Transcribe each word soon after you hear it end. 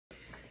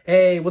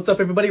Hey, what's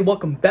up everybody?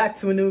 Welcome back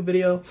to a new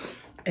video.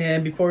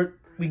 And before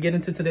we get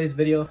into today's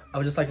video, I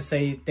would just like to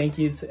say thank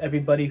you to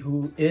everybody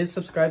who is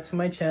subscribed to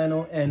my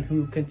channel and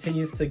who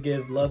continues to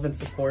give love and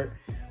support,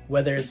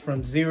 whether it's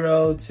from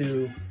 0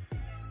 to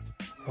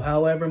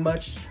however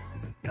much.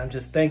 I'm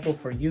just thankful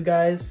for you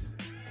guys.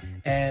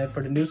 And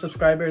for the new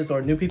subscribers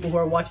or new people who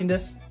are watching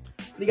this,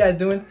 what are you guys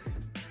doing?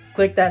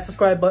 Click that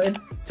subscribe button,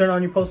 turn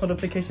on your post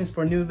notifications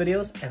for new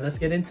videos, and let's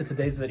get into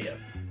today's video.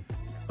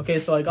 Okay,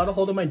 so I got a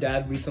hold of my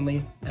dad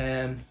recently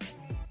and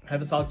I had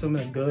to talk to him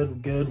in a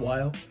good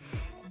while.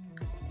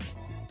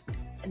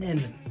 And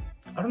then,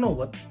 I don't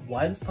know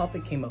why this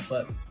topic came up,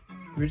 but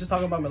we were just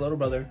talking about my little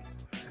brother,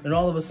 and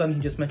all of a sudden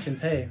he just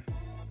mentions, hey,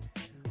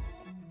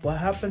 what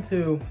happened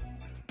to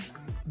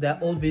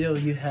that old video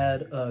you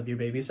had of your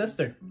baby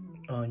sister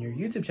on your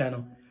YouTube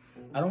channel?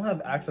 I don't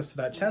have access to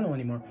that channel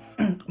anymore.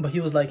 But he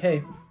was like,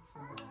 hey,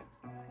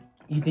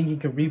 you think you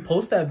could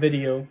repost that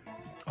video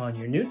on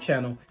your new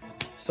channel?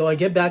 So I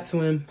get back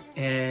to him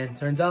and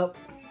turns out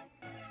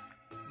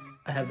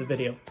I have the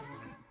video.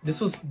 This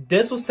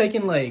was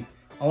taken like,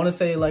 I want to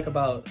say like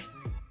about,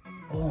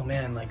 oh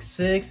man, like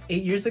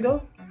 6-8 years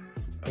ago,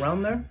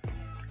 around there.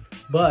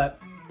 But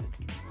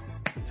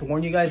to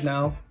warn you guys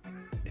now,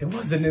 it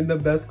wasn't in the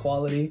best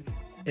quality.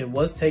 It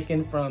was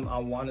taken from, I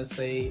want to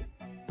say,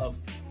 a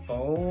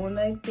phone,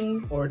 I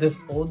think, or this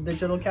old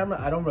digital camera.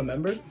 I don't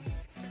remember.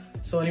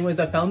 So anyways,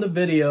 I found the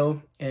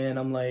video and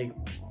I'm like,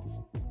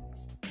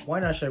 why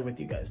not share it with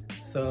you guys?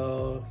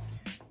 So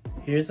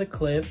here's a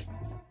clip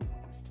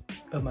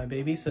of my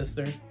baby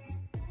sister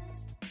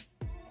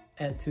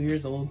at 2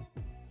 years old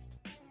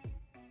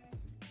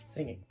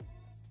singing.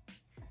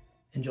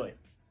 Enjoy.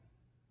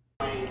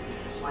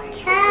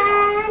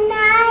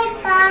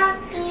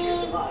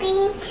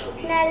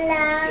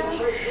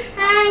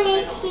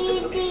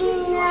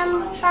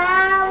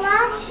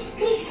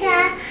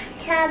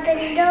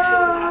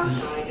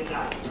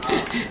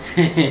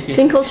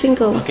 Twinkle,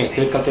 twinkle. Okay,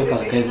 twinkle, twinkle.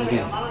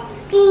 Again.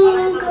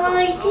 Twinkle,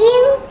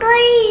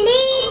 twinkle,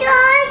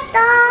 little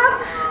star,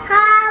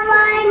 how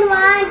I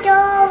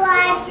wonder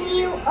what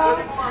you are.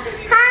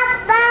 How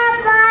I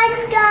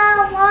wonder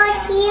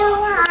what you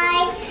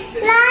hide,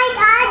 like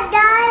a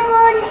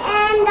diamond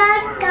in the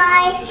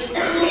sky.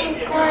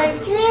 Twinkle,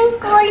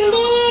 twinkle,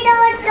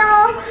 little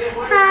star,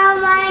 how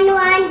I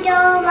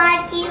wonder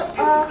what you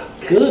are.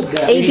 Good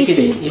girl. ABC.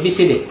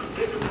 ABCD.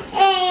 A,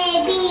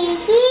 B,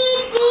 C,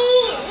 D,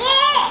 E,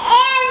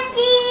 F, G,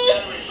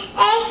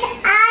 H,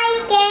 I,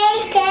 K,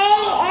 K,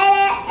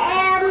 L,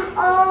 M,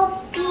 O,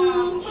 P,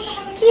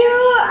 Q,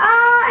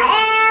 R,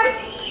 M,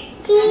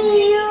 T,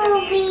 U,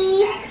 V,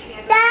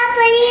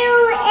 W,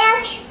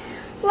 X,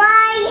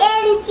 Y,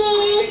 and Z.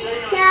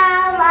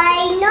 Now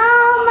I know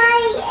my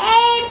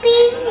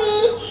ABC.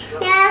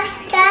 Next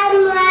time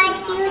what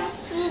you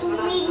sing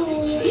with me.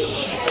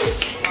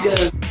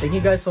 Thank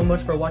you guys so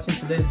much for watching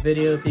today's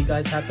video. If you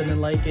guys happen to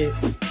like it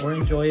or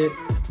enjoy it,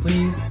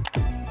 please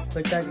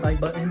click that like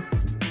button.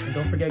 And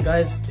don't forget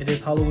guys, it is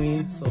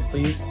Halloween, so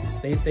please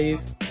stay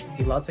safe,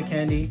 eat lots of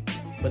candy,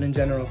 but in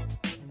general,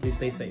 please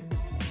stay safe.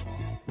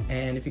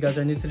 And if you guys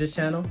are new to this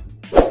channel,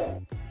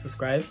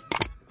 subscribe,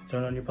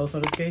 turn on your post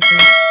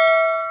notifications,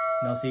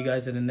 and I'll see you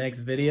guys in the next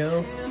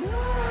video.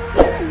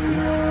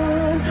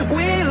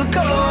 We'll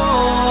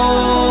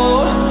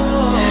go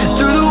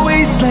through the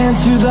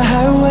wastelands, through the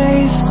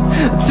highways,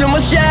 till my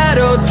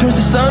shadow turns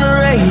to sun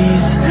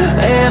rays,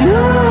 and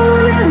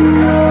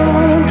on